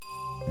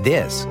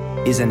This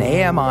is an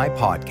AMI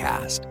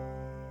podcast.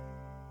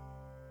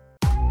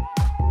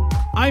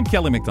 I'm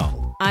Kelly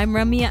McDonald. I'm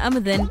Ramya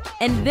Amadin,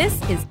 and this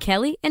is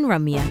Kelly and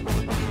Ramya.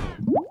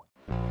 What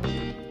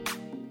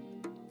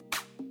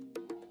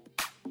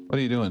are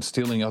you doing?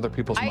 Stealing other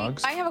people's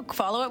mugs? I have a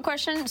follow-up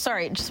question.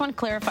 Sorry, just want to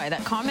clarify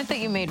that comment that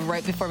you made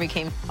right before we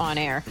came on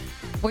air.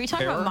 Were you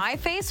talking about my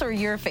face or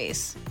your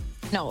face?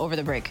 No, over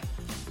the break.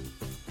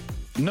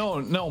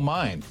 No,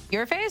 mine.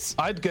 Your face?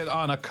 I'd get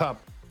on a cup.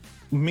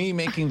 Me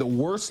making the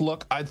worst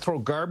look. I'd throw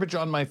garbage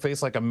on my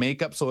face like a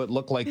makeup so it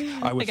looked like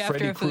I was Like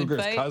Freddy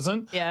Krueger's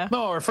cousin. Yeah.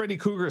 No, or Freddy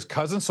Krueger's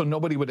cousin, so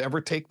nobody would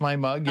ever take my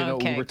mug. You know,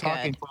 we were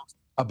talking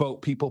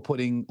about people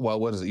putting, well,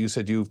 what is it? You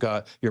said you've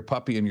got your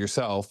puppy and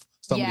yourself.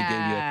 Somebody gave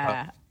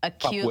you a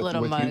cute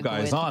little mug you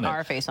guys with on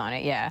our face on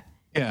it. Yeah.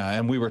 Yeah,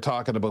 and we were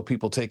talking about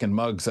people taking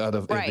mugs out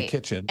of the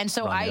kitchen. And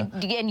so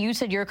and you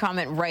said your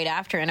comment right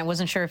after, and I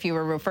wasn't sure if you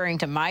were referring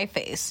to my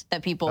face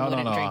that people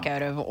wouldn't drink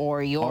out of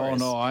or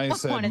yours. Oh, no, I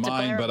said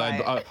mine,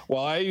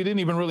 but you didn't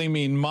even really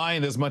mean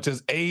mine as much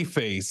as a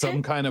face,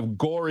 some kind of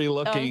gory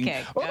looking,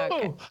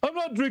 I'm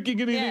not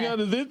drinking anything out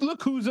of this.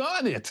 Look who's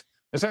on it.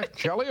 Is that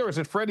Kelly or is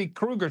it Freddy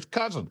Krueger's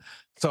cousin?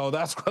 So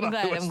that's what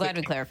I'm glad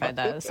we clarified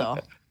that, so...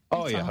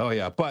 Oh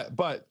yeah.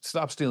 But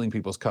stop stealing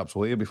people's cups,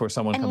 will you? Before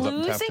someone comes up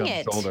and taps you on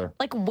the shoulder.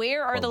 Like,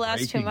 where are the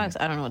last 2 mugs?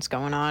 I don't know what's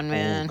going on,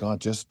 man. Oh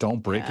God, just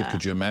don't break it.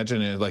 Could you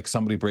imagine it, like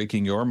somebody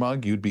breaking your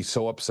mug? You'd be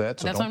so upset.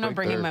 So that's why I'm not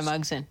bringing my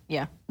mugs in.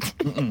 Yeah.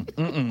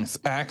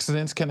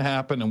 Accidents can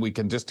happen, and we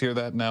can just hear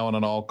that now on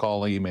an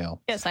all-call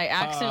email. Yes, I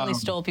accidentally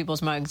stole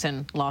people's mugs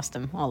and lost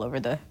them all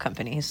over the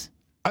companies.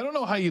 I don't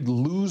know how you'd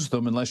lose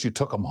them unless you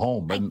took them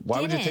home. And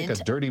why would you take a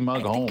dirty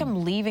mug home? I think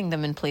I'm leaving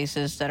them in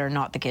places that are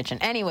not the kitchen.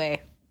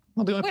 Anyway.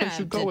 Well, the only place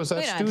you go is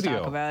that studio. We don't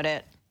talk about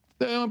it.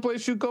 The only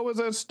place you go is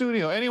that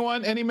studio.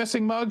 Anyone? Any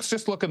missing mugs?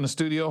 Just look in the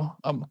studio.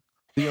 Under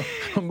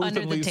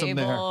the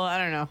table. I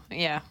don't know.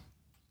 Yeah.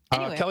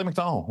 Anyway. Kelly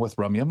McDonald with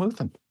Ramya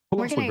Muthan.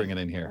 Who else are we bringing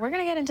in here? We're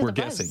going to get into the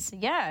guessing. buzz.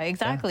 Yeah,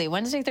 exactly. Yeah.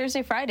 Wednesday,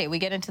 Thursday, Friday, we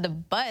get into the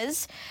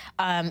buzz.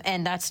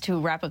 And that's to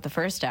wrap up the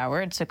first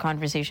hour. It's a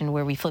conversation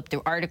where we flip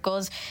through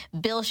articles.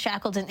 Bill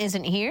Shackleton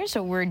isn't here,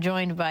 so we're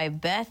joined by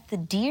Beth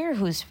Deer,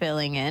 who's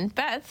filling in.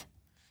 Beth,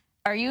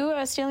 are you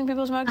stealing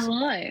people's mugs?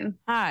 Hello.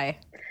 Hi.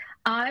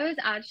 I was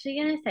actually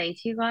going to say to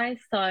you guys,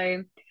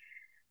 so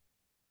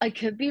I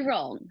could be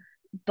wrong,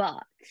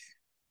 but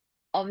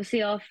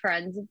obviously our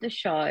friends of the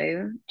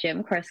show,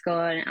 Jim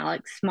Crisco and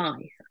Alex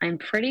Smythe, I'm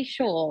pretty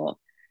sure,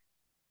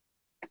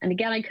 and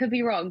again, I could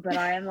be wrong, but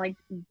I am like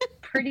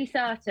pretty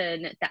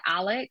certain that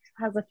Alex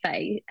has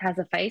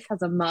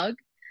a mug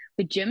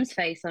with Jim's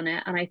face on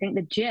it, and I think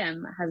that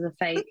Jim has a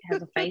face.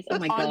 Oh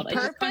my God! On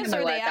purpose,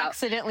 or they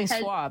accidentally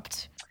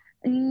swapped?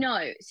 No,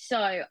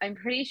 so I'm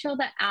pretty sure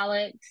that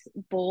Alex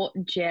bought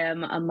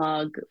Jim a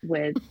mug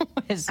with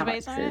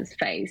Alex's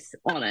face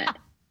on it.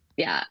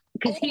 Yeah,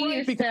 because he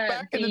used to be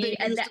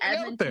at the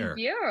Edmonton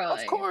Bureau.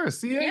 Of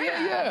course,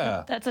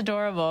 yeah. That's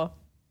adorable.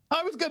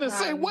 I was going to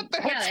say, what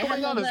the heck's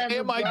going on?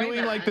 Am I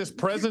doing like this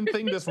present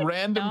thing, this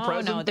random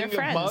present thing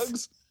of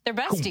mugs? They're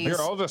besties. Here,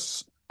 I'll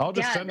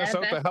just send this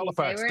out to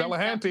Halifax.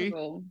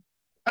 Delahanty.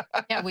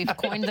 Yeah, we've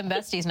coined them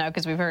besties now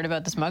because we've heard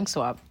about this mug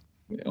swap.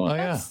 Well,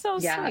 That's so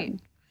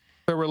sweet.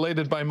 They're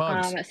related by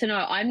mugs. So no,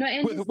 I'm not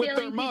into with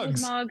stealing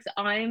people's mugs.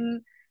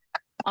 I'm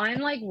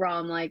like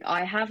Rom. Like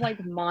I have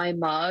like my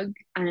mug,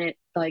 and it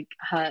like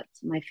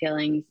hurts my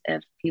feelings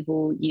if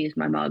people use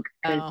my mug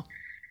because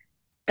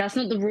that's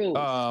not the rule.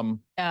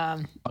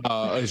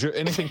 Is there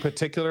anything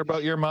particular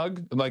about your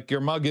mug? Like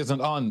your mug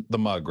isn't on the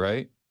mug,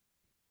 right?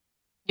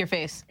 Your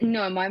face.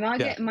 No, my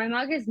mug. Yeah. My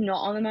mug is not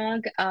on the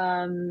mug.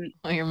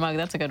 Your mug.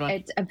 That's a good one.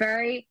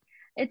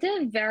 It's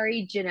a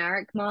very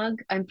generic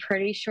mug. I'm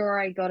pretty sure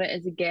I got it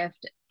as a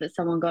gift that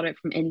someone got it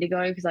from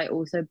Indigo because I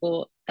also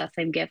bought that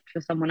same gift for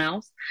someone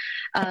else.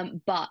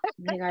 But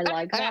the thing I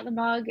like about the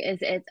mug is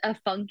it's a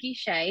funky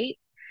shape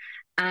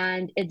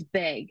and it's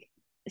big.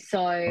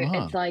 So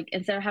it's like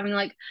instead of having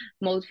like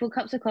multiple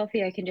cups of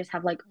coffee, I can just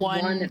have like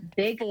one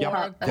big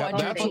cup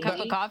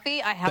of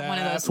coffee. I have one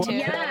of those too.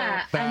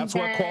 Yeah, that's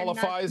what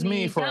qualifies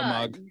me for a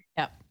mug.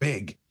 Yeah,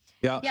 big.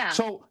 Yeah.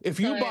 So if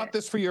you bought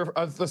this for your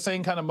the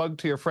same kind of mug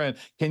to your friend,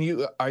 do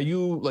you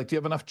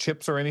have enough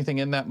chips or anything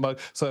in that mug?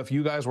 So if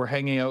you guys were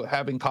hanging out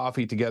having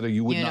coffee together,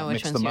 you would not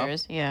mix them up?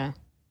 Yeah.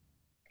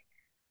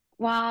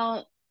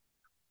 Well,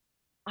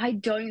 I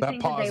don't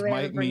think that they would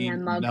ever bring their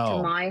mug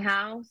to my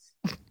house.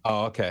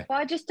 Oh, okay. Well,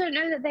 I just don't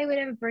know that they would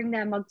ever bring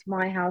their mug to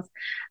my house,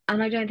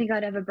 and I don't think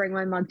I'd ever bring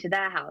my mug to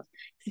their house.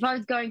 If I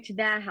was going to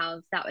their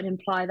house, that would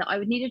imply that I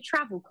would need a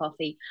travel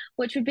coffee,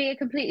 which would be a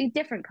completely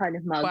different kind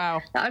of mug.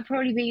 Wow. That would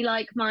probably be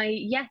like my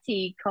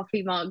Yeti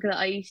coffee mug that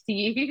I used to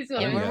use.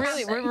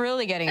 We're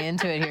really getting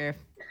into it here.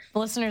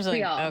 Listeners are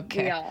like,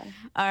 okay. All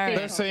right.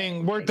 They're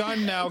saying, we're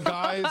done now,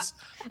 guys.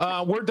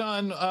 We're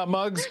done.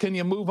 Mugs, can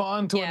you move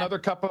on to another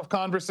cup of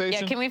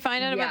conversation? Yeah, can we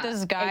find out about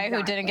this guy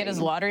who didn't get his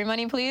lottery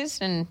money, please?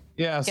 And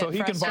so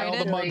he can buy all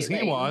the mugs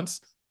he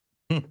wants.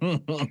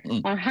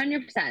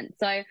 100%.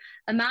 So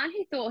a man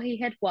who thought he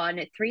had won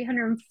at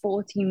 $340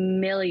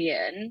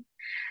 million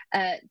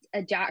a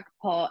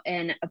jackpot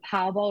in a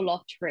Powerball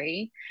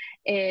lottery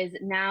is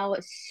now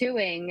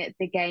suing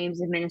the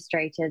game's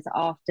administrators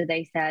after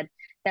they said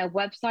their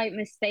website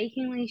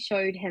mistakenly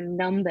showed him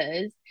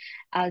numbers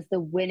as the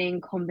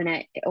winning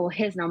combination, or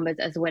his numbers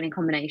as the winning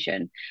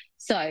combination.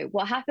 So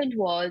what happened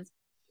was,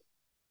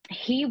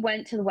 he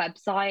went to the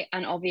website,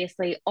 and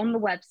obviously on the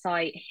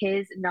website,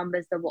 his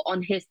numbers that were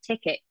on his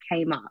ticket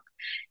came up.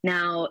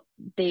 Now,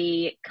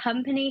 the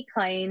company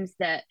claims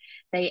that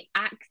they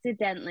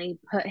accidentally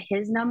put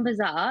his numbers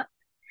up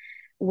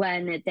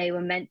when they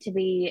were meant to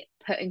be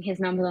putting his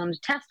numbers on a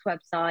test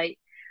website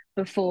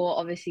before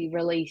obviously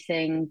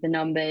releasing the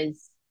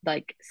numbers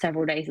like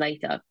several days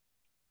later.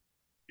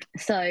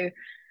 So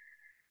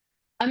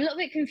I'm a little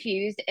bit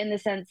confused in the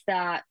sense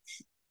that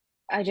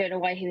I don't know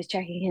why he was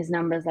checking his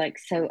numbers like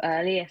so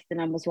early if the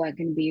numbers weren't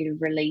going to be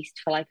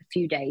released for like a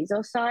few days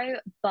or so.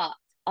 But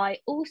I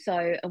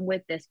also am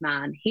with this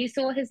man. He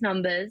saw his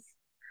numbers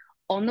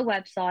on the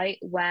website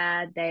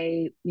where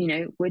they, you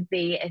know, would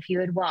be if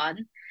you had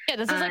won. Yeah,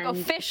 this is like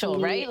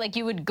official, right? Like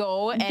you would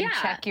go and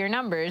check your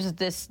numbers.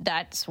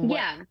 That's what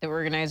the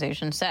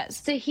organization says.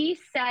 So he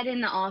said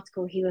in the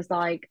article, he was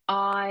like,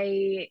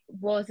 I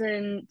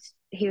wasn't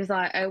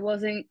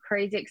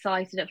crazy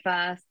excited at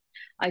first.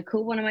 I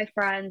called one of my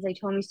friends. They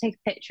told me to take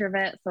a picture of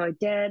it. So I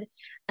did.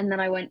 And then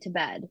I went to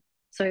bed.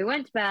 So he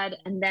went to bed,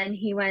 and then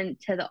he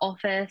went to the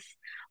office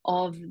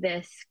of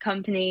this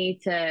company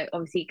to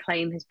obviously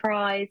claim his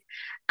prize.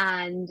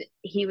 And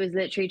he was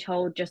literally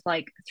told, just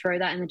like, throw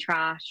that in the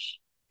trash.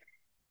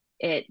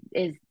 It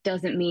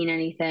doesn't mean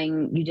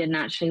anything. You didn't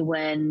actually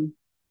win,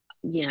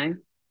 you know.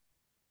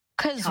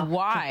 Because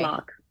why?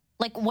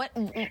 Like, what?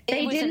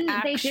 It was an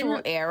actual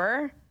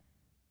error?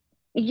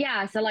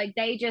 Yeah, so like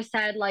they just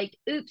said like,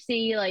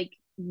 oopsie, like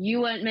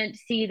you weren't meant to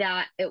see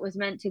that. It was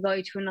meant to go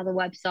to another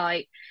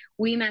website.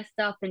 We messed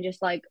up and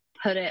just like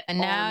put it and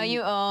now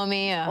you owe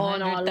me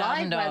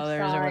 $100,000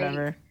 or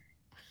whatever.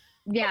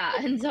 Yeah,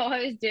 and so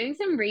I was doing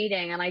some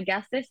reading, and I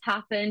guess this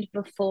happened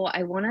before,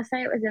 I want to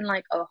say it was in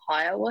like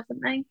Ohio or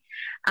something,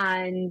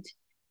 and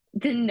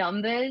the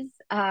numbers,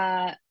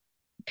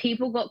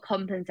 people got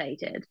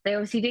compensated. They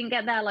obviously didn't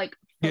get their like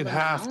You'd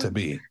have to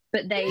be.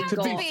 But they to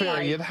be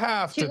fair, you'd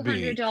have to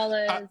be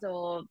 $200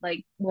 or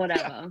like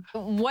whatever.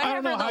 Yeah.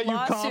 Whatever the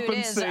lawsuit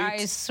is,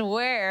 I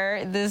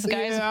swear this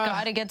guy's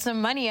got to get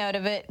some money out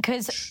of it.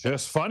 Because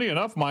just funny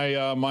enough,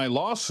 my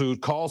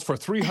lawsuit calls for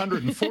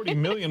 $340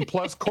 million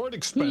plus court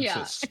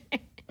expenses.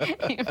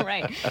 Yeah.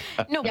 Right.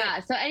 No. Yeah.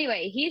 So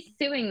anyway, he's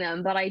suing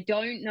them, but I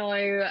don't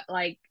know.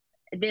 Like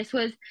this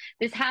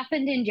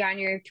happened in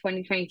January of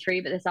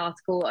 2023, but this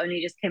article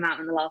only just came out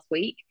in the last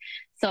week.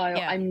 So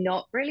I'm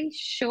not really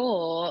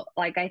sure.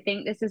 Like, I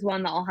think this is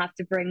one that I'll have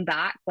to bring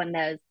back when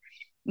there's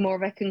more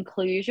of a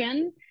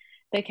conclusion,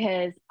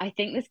 because I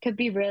think this could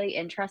be really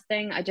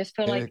interesting. I just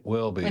feel like it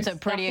will be. It's a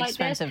pretty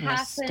expensive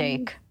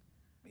mistake.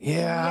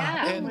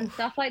 Yeah. When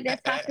stuff like this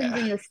happens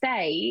in the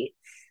States,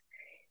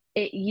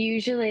 it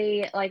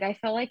usually, like, I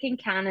feel like in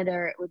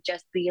Canada, it would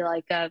just be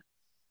like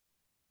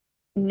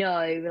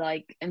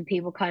and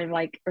people kind of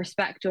like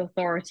respect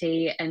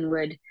authority and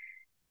would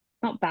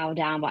not bow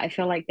down, but I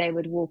feel like they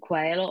would walk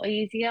away a lot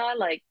easier.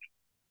 Like,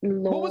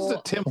 what was the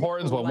Tim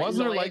Hortons one?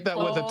 Wasn't there like that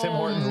with the Tim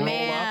Hortons roll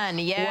up?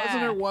 Yeah.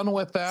 Wasn't there one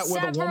with that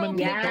with a woman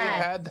that they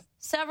had?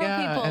 Several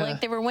people,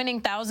 like they were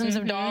winning thousands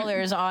of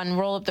dollars on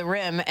Roll Up the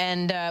Rim,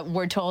 and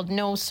were told,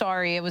 no,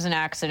 sorry, it was an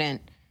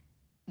accident.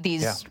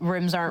 These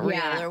rims aren't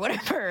real or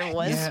whatever it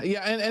was.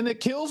 Yeah. And it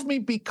kills me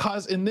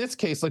because in this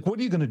case, like, what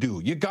are you going to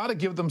do? You got to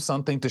give them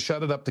something to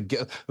shut it up to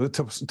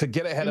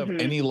get ahead of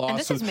any lawsuit. And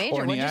this is major.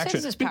 Or any action.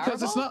 This is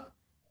because it's not.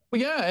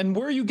 Yeah, and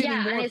where are you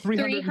getting more? It's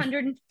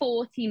 $340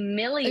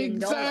 million.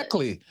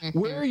 Exactly.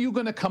 Where are you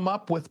going to come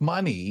up with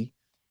money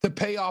to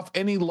pay off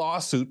any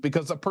lawsuit,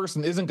 because a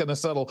person isn't going to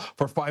settle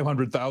for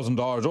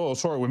 $500,000? Oh,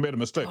 sorry, we made a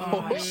mistake.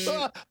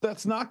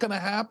 That's not going to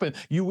happen.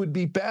 You would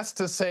be best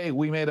to say,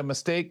 we made a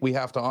mistake. We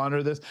have to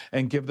honor this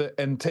and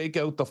take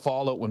out the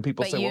fallout when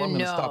people say, well, I'm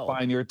going to stop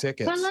buying your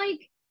tickets. But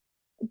like,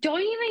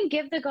 don't even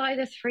give the guy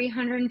the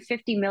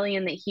 $350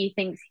 million that he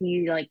thinks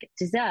he like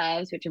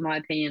deserves, which in my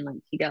opinion, like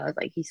he does.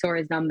 Like, he saw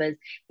his numbers.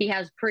 He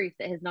has proof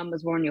that his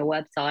numbers were on your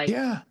website.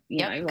 Yeah.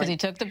 Because he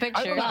took the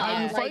picture. I don't know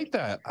how you fight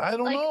that. I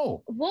don't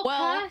know.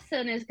 What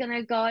person is going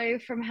to go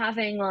from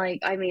having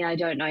like, I mean, I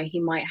don't know. He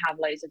might have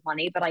loads of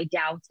money, but I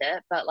doubt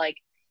it. But like,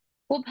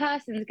 what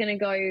person is going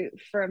to go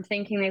from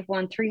thinking they've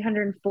won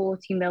 $340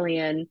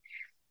 million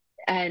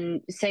and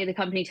say the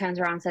company turns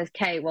around and says,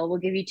 okay, well, we'll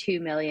give you $2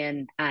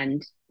 million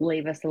and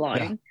leave us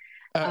alone.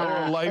 Or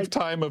a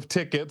lifetime of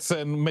tickets,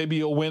 and maybe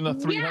you'll win a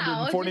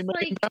 $340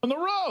 million down the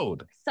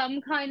road.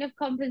 Some kind of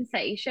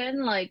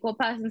compensation. Like, what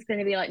person's going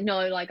to be like,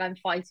 no, like, I'm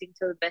fighting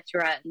to the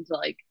bitter end,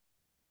 like.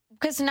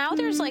 Because now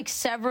there's like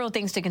several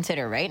things to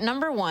consider, right?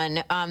 Number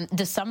one,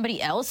 does somebody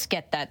else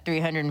get that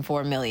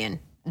 $304 million?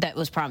 that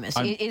was promised?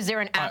 Is there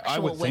an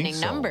actual winning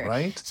number?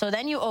 Right? So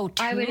then you owe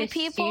two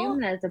people.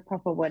 Assume there's a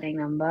proper winning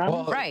number.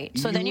 Well, right.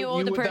 So then you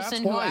owe the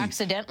person who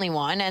accidentally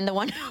won and the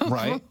one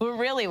who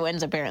really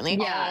wins, apparently.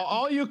 Yeah.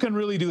 All you can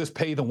really do is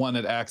pay the one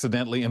that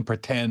accidentally and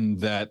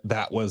pretend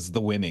that was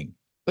the winning.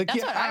 Like,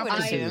 that's what I would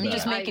assume.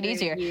 Just make it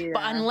easier.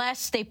 But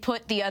unless they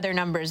put the other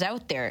numbers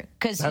out there,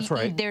 because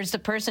there's the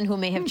person who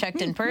may have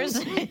checked in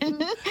person and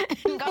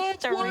got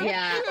to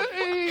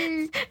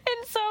and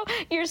so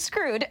you're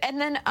screwed.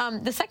 And then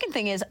the second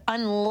thing is,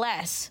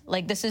 unless,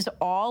 like, this is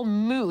all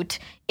moot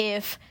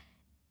if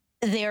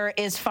there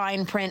is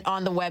fine print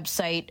on the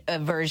website a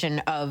version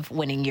of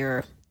winning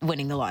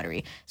the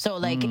lottery. So,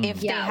 like, if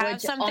they have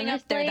something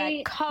up there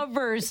that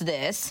covers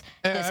this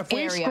if we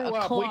area screw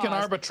up, we can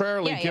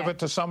arbitrarily give it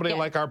to somebody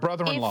like our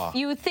brother-in-law. If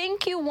you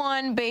think you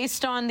won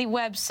based on the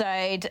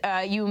website,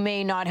 you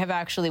may not have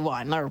actually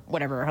won, or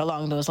whatever,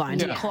 along those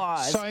lines. A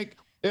clause. Psych.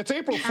 It's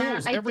April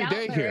Fool's every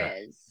day here.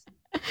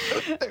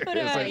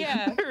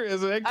 There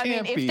is. It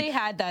can't be. If they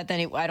had that,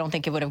 then I don't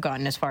think it would have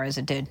gotten as far as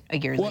it did a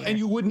year later. Well, and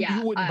you wouldn't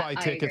buy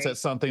tickets at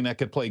something that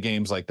could play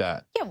games like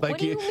that. Yeah, like, what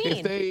do you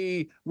mean?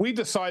 If we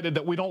decided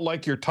that we don't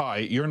like your tie,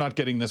 you're not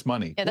getting this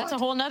money. Yeah, that's a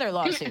whole nother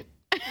lawsuit.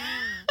 I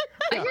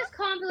just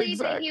can't believe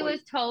that he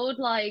was told,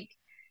 like,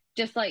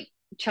 just, like,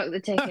 chuck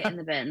the ticket in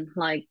the bin.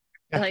 Like,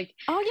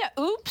 oh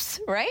yeah, oops,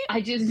 right?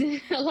 I just,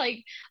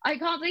 like, I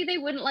can't believe they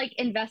wouldn't, like,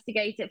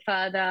 investigate it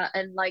further,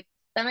 and, like,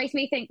 that makes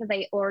me think that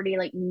they already,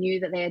 like,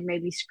 knew that they had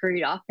maybe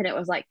screwed up, and it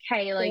was like,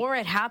 hey, like... Or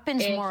it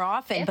happens more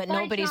often, but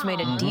nobody's made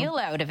a deal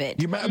out of it.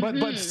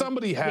 But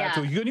somebody had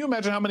to. Can you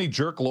imagine how many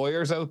jerk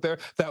lawyers out there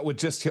that would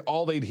just,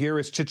 all they'd hear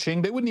is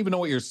cha-ching? They wouldn't even know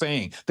what you're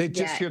saying. They'd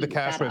just hear the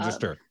cash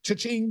register.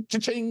 Cha-ching,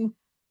 cha-ching.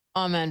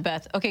 Oh, man,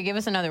 Beth. Okay, give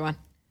us another one.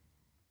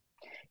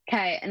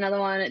 Okay, another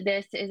one.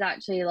 This is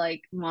actually,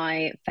 like,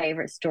 my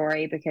favorite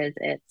story because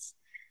it's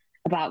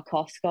about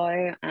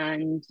Costco,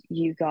 and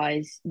you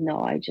guys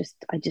know I just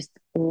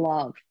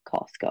love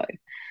Costco.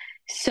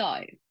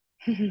 So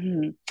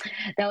there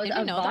was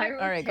a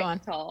viral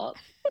TikTok.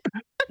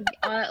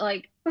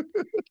 Like,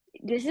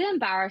 this is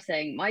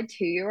embarrassing. My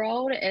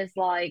 2-year-old is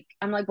like,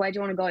 I'm like, where do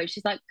you want to go?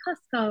 She's like,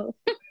 Costco.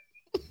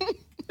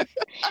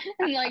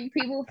 And, like,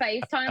 people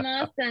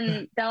FaceTime us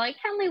and they're like,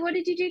 Henley, what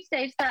did you do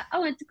today? She's like, I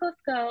went to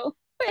Costco.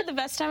 We had the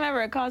best time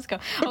ever at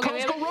Costco.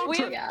 Okay, we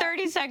have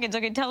 30 seconds.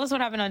 Okay, tell us what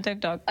happened on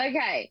TikTok.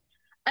 Okay.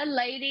 A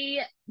lady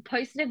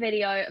posted a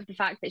video of the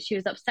fact that she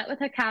was upset with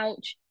her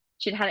couch.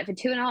 She'd had it for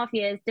 2.5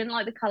 years, didn't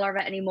like the color of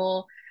it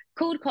anymore,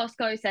 called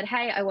Costco, said,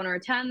 hey, I want to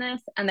return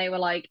this. And they were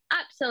like,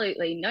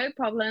 absolutely, no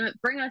problem.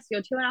 Bring us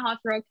your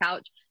 2.5-year-old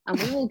couch and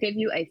we will give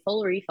you a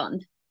full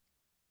refund.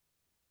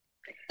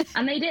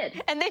 And they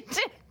did. And they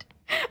did.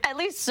 At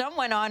least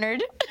someone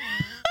honored.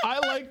 I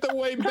like the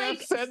way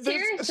Beth said this.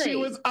 Seriously. She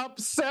was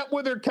upset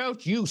with her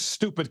couch. You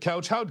stupid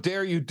couch. How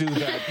dare you do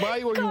that?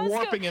 Why were you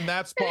warping in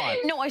that spot?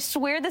 No, I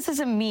swear this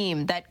is a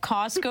meme that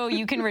Costco,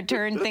 you can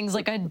return things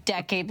like a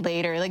decade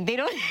later. Like, they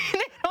don't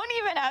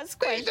even ask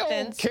questions.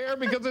 They don't care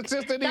because it's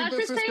just going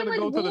to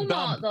go to the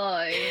dump.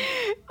 Though.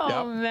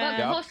 Oh, man.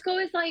 But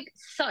Costco is, like,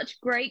 such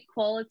great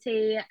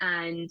quality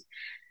and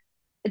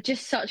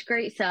just such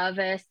great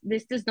service.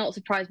 This does not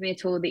surprise me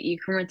at all that you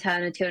can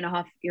return a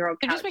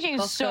 2.5-year-old couch. They're just making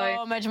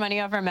so much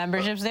money off our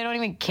memberships. They don't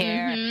even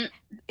care. Mm-hmm.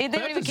 They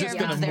don't even care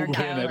if it's their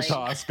couch.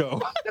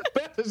 Costco.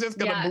 Beth is just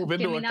going to move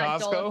into a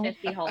Costco.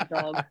 $50 hot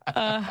dog.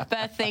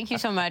 Beth, thank you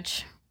so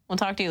much. We'll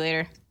talk to you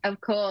later. Of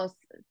course.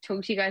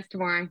 Talk to you guys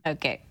tomorrow.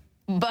 Okay.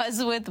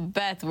 Buzz with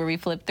Beth, where we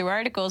flip through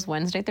articles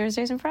Wednesday,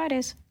 Thursdays, and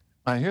Fridays.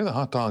 I hear the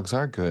hot dogs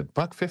are good.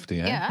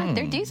 $1.50, eh? Yeah,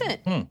 they're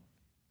decent. Wow.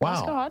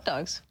 Costco hot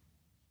dogs.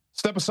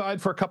 Step aside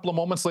for a couple of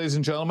moments, ladies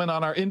and gentlemen.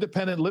 On our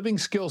independent living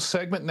skills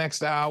segment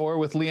next hour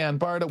with Leanne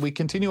Barta, we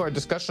continue our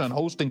discussion on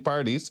hosting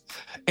parties.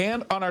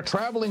 And on our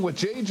Traveling with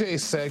JJ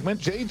segment,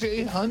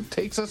 JJ Hunt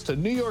takes us to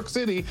New York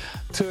City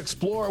to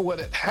explore what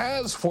it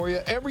has for you,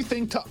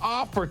 everything to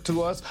offer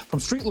to us from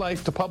street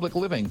life to public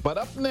living. But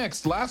up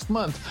next, last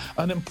month,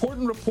 an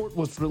important report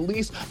was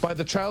released by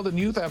the Child and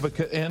Youth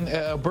Advocate in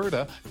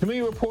Alberta.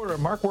 Community reporter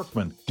Mark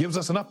Workman gives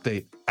us an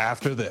update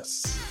after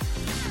this.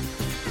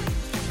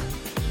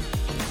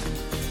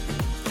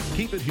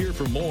 Keep it here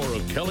for more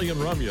of Kelly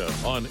and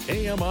Ramya on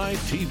AMI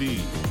TV.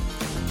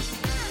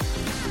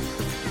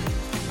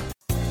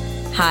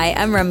 Hi,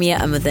 I'm Ramya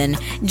Amuddin.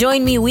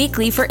 Join me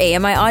weekly for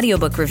AMI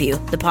Audiobook Review,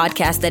 the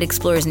podcast that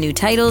explores new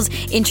titles,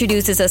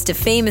 introduces us to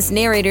famous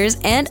narrators,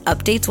 and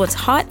updates what's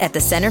hot at the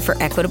Center for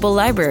Equitable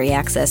Library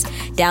Access.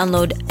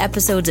 Download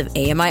episodes of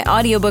AMI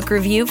Audiobook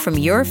Review from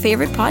your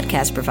favorite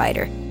podcast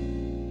provider.